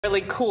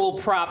Really cool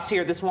props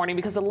here this morning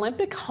because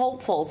Olympic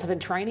hopefuls have been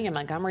training in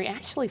Montgomery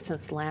actually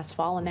since last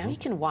fall, and now you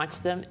can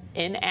watch them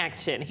in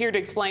action. Here to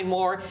explain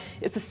more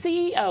is the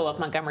CEO of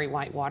Montgomery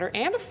Whitewater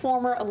and a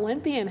former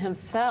Olympian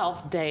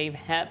himself, Dave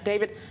Hepp.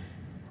 David,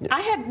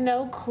 I had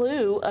no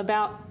clue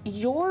about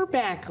your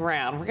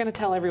background. We're going to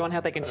tell everyone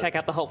how they can check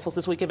out the hopefuls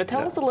this weekend, but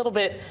tell us a little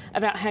bit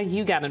about how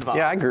you got involved.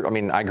 Yeah,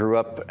 I grew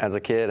up as a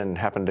kid and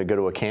happened to go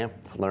to a camp,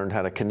 learned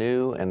how to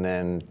canoe, and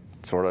then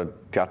sort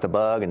of got the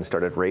bug and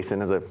started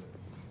racing as a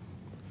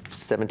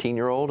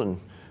 17-year-old and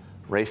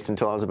raced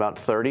until I was about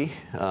 30.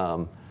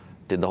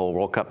 Did the whole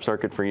World Cup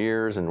circuit for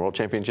years and World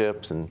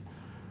Championships, and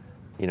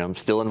I'm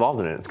still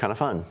involved in it. It's kind of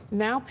fun.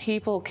 Now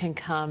people can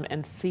come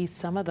and see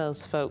some of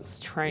those folks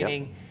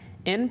training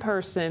in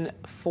person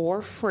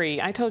for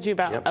free. I told you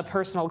about a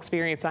personal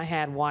experience I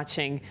had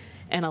watching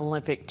an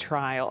Olympic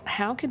trial.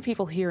 How can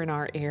people here in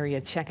our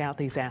area check out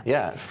these athletes?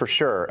 Yeah, for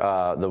sure.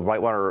 The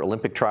Whitewater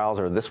Olympic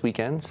trials are this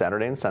weekend,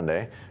 Saturday and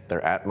Sunday.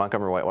 They're at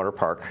Montgomery Whitewater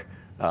Park.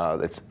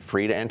 It's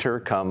free to enter.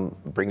 Come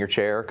bring your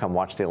chair, come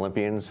watch the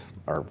Olympians,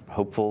 our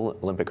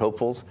Olympic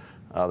hopefuls.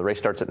 The race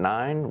starts at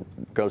 9,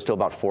 goes till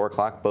about 4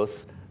 o'clock,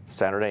 both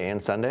Saturday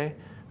and Sunday.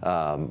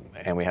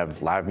 And we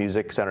have live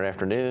music Saturday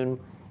afternoon.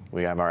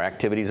 We have our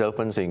activities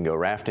open, so you can go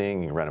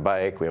rafting, you can rent a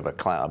bike. We have a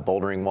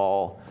bouldering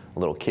wall, a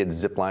little kids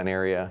zip line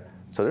area.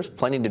 So there's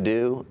plenty to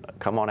do.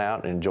 Come on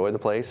out and enjoy the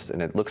place.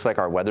 And it looks like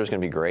our weather's going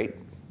to be great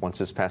once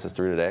this passes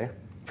through today.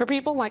 For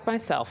people like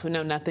myself who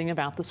know nothing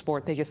about the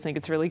sport, they just think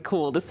it's really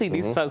cool to see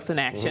these folks in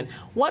action.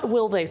 What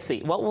will they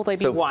see? What will they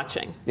be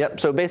watching? Yep,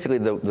 so basically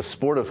the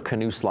sport of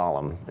canoe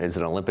slalom is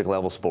an Olympic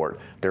level sport.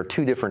 There are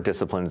 2 different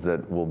disciplines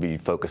that we'll be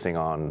focusing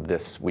on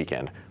this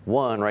weekend.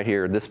 One right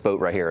here, this boat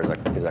right here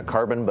is a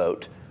carbon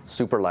boat,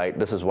 super light.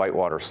 This is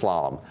whitewater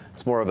slalom.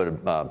 It's more of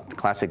a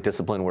classic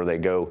discipline where they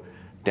go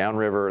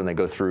downriver and they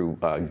go through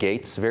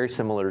gates, very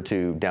similar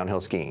to downhill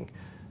skiing.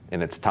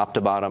 And it's top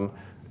to bottom,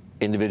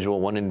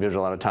 one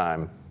individual at a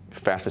time.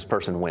 Fastest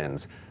person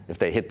wins. If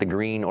they hit the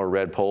green or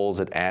red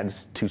poles, it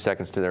adds 2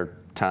 seconds to their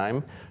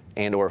time,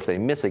 or if they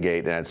miss a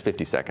gate, it adds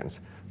 50 seconds.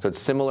 So it's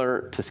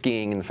similar to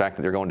skiing in the fact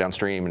that they're going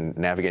downstream and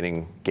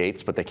navigating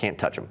gates, but they can't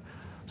touch them.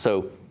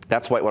 So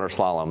that's whitewater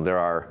slalom. There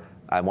are,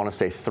 I want to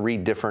say, 3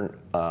 different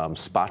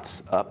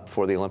spots up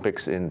for the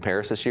Olympics in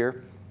Paris this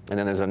year, and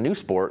then there's a new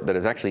sport that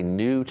is actually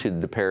new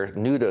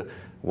to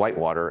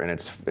whitewater, and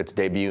it's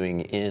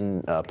debuting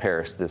in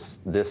Paris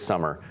this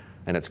summer,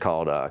 and it's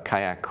called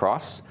Kayak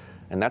cross.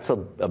 And that's a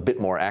bit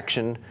more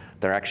action.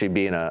 There actually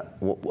being a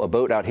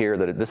boat out here,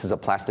 this is a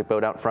plastic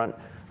boat out front,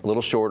 a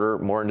little shorter,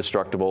 more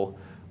indestructible.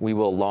 We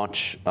will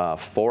launch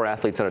 4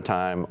 athletes at a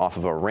time off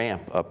of a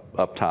ramp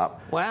up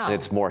top. Wow. And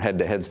it's more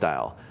head-to-head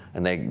style.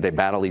 And they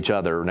battle each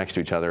other, next to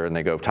each other, and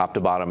they go top to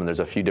bottom, and there's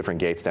a few different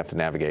gates they have to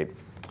navigate.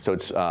 So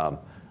it's a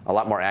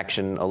lot more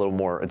action,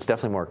 it's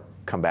definitely more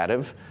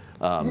combative.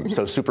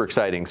 So super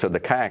exciting. So the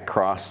kayak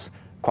cross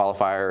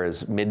qualifier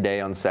is midday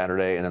on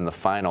Saturday, and then the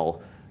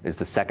final is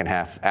the second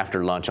half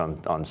after lunch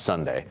on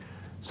Sunday.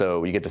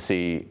 So you get to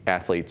see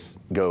athletes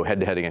go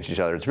head-to-head against each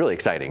other. It's really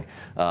exciting.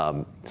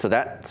 So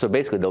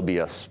basically there'll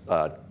be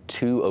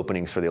 2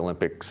 openings for the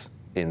Olympics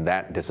in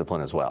that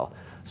discipline as well.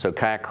 So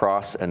kayak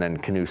cross and then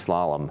canoe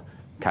slalom.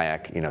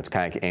 Kayak, it's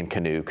kayak and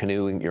canoe.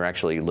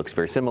 Canoe, looks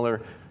very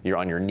similar. You're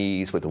on your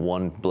knees with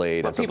one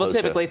blade. What people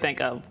typically think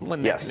of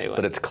when they're canoeing. Yes,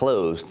 but it's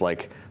closed.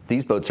 Like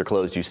these boats are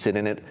closed. You sit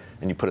in it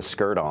and you put a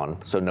skirt on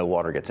so no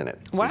water gets in it.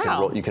 So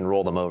wow. You can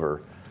roll them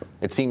over.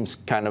 It seems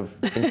kind of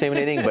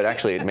intimidating, but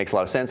actually it makes a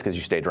lot of sense because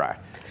you stay dry.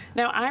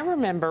 Now, I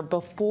remember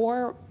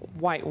before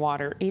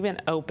Whitewater even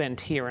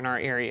opened here in our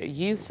area,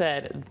 you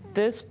said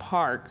this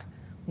park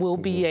will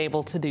be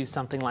able to do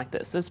something like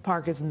this. This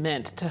park is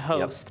meant to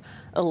host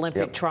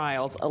Olympic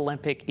trials,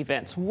 Olympic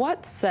events.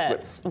 What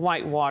sets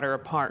Whitewater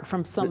apart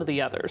from some of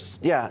the others?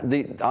 Yeah,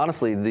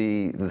 honestly,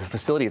 the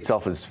facility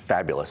itself is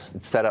fabulous.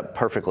 It's set up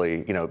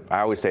perfectly.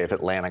 I always say if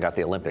Atlanta got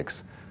the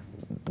Olympics,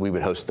 we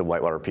would host the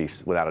Whitewater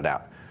piece without a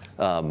doubt.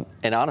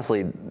 And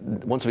honestly,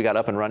 once we got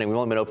up and running, we've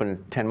only been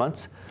open 10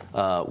 months.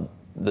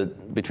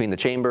 Between the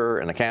chamber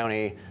and the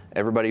county,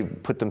 everybody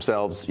put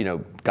themselves,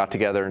 got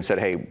together and said,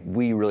 hey,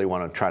 we really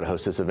want to try to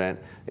host this event.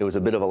 It was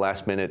a bit of a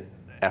last-minute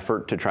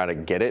effort to try to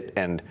get it.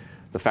 And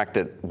the fact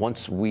that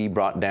once we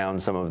brought down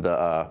some of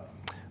the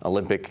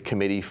Olympic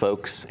committee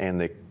folks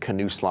and the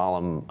canoe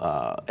slalom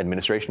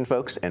administration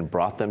folks and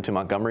brought them to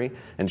Montgomery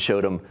and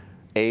showed them,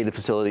 A, the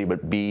facility,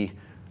 but B,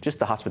 just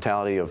the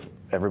hospitality of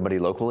everybody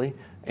locally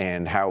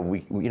and how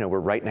we're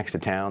right next to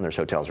town. There's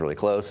hotels really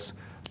close.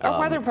 Our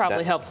weather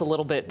probably helps a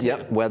little bit too.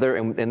 Yep, weather,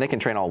 and they can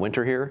train all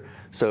winter here.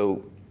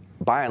 So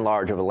by and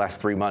large, over the last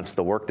 3 months,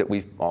 the work that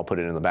we've all put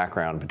in the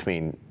background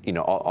between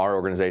our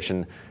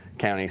organization,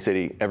 county,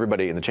 city,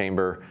 everybody in the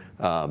chamber,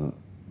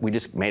 we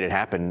just made it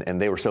happen. And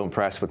they were so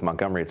impressed with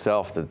Montgomery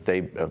itself that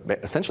they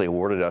essentially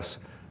awarded us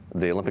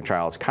the Olympic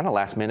trials kind of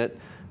last minute.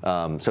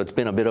 So it's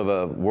been a bit of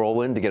a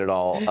whirlwind to get it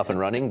all up and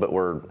running, but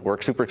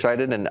we're super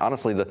excited. And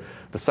honestly,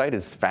 the site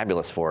is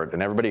fabulous for it.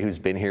 And everybody who's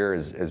been here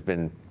has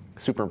been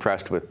super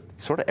impressed with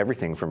sort of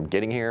everything from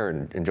getting here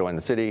and enjoying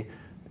the city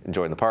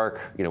enjoying the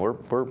park. You know,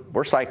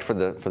 we're psyched for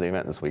the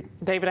event this week.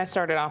 David, I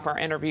started off our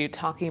interview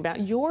talking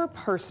about your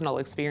personal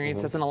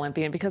experience as an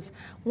Olympian, because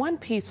one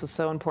piece was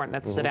so important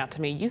that stood out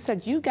to me. You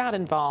said you got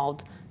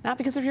involved not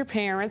because of your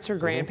parents or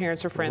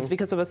grandparents or friends,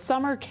 because of a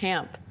summer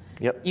camp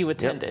you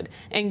attended.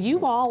 And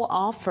you all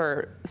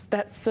offer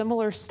that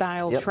similar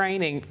style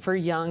training for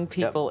young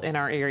people in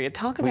our area.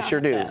 Talk about that. We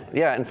sure do.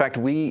 Yeah, in fact,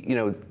 you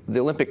know, the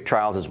Olympic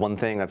trials is one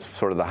thing, that's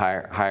sort of the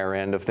higher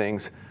end of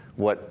things.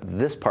 What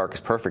this park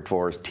is perfect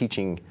for is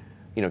teaching,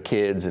 you know,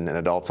 kids and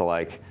adults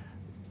alike.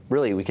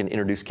 Really, we can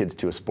introduce kids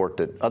to a sport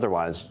that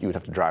otherwise you would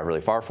have to drive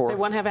really far for. They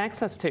won't have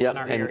access to in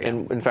our area.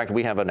 And in fact,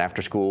 we have an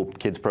after-school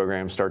kids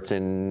program, starts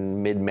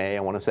in mid-May,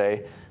 I want to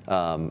say.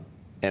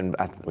 And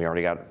we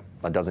already got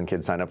a dozen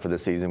kids signed up for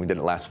this season. We did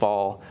it last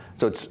fall.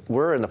 So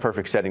we're in the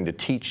perfect setting to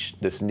teach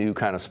this new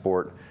kind of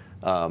sport.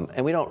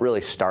 And we don't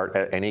really start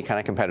at any kind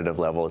of competitive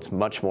level. It's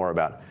much more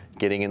about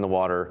getting in the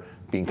water,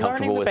 being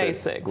comfortable with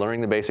it, learning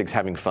the basics,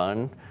 having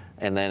fun.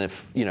 And then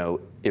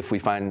if we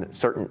find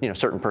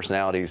certain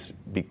personalities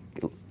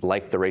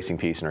like the racing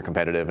piece and are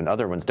competitive, and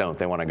other ones don't,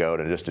 they want to go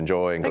to just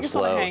enjoy and go slow. They just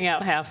want to hang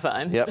out, have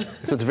fun. Yep.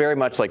 So it's very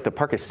much like the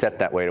park is set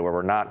that way to where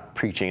we're not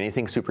preaching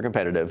anything super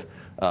competitive.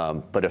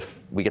 But if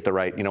we get the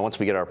right, once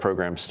we get our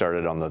program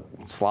started on the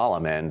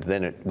slalom end,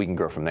 then we can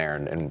grow from there.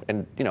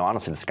 And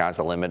honestly, the sky's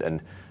the limit.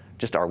 And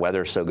just our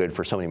weather is so good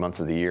for so many months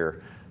of the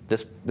year.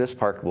 This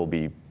park will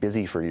be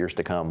busy for years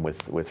to come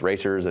with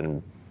racers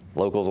and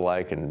locals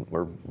alike, and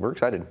we're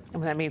excited.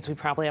 And that means we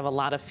probably have a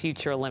lot of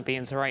future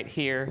Olympians right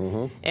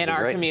here in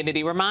our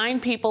community.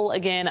 Remind people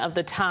again of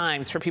the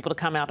times for people to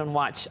come out and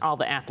watch all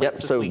the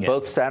athletes this weekend.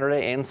 Both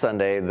Saturday and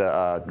Sunday,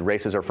 the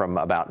races are from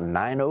about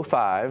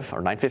 9:05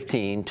 or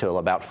 9:15 till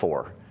about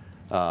 4.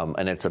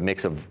 And it's a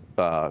mix of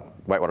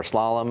whitewater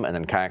slalom and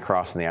then kayak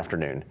cross in the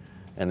afternoon.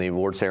 And the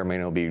award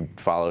ceremony will be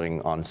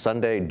following on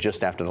Sunday,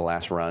 just after the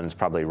last runs,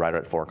 probably right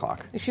at 4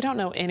 o'clock. If you don't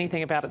know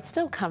anything about it,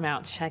 still come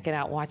out, check it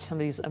out, watch some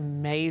of these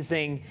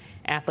amazing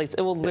athletes.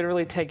 It will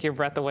literally take your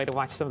breath away to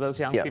watch some of those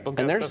young people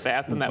go so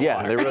fast in that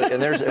water.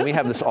 And we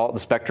have all the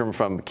spectrum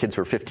from kids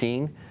who are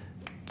 15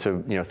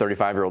 to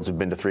 35-year-olds who've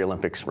been to 3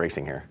 Olympics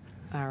racing here.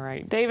 All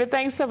right, David,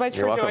 thanks so much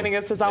You're for welcome. joining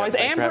us as always,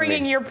 and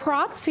bringing your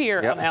props here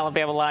on Yep.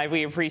 Alabama Live.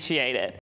 We appreciate it.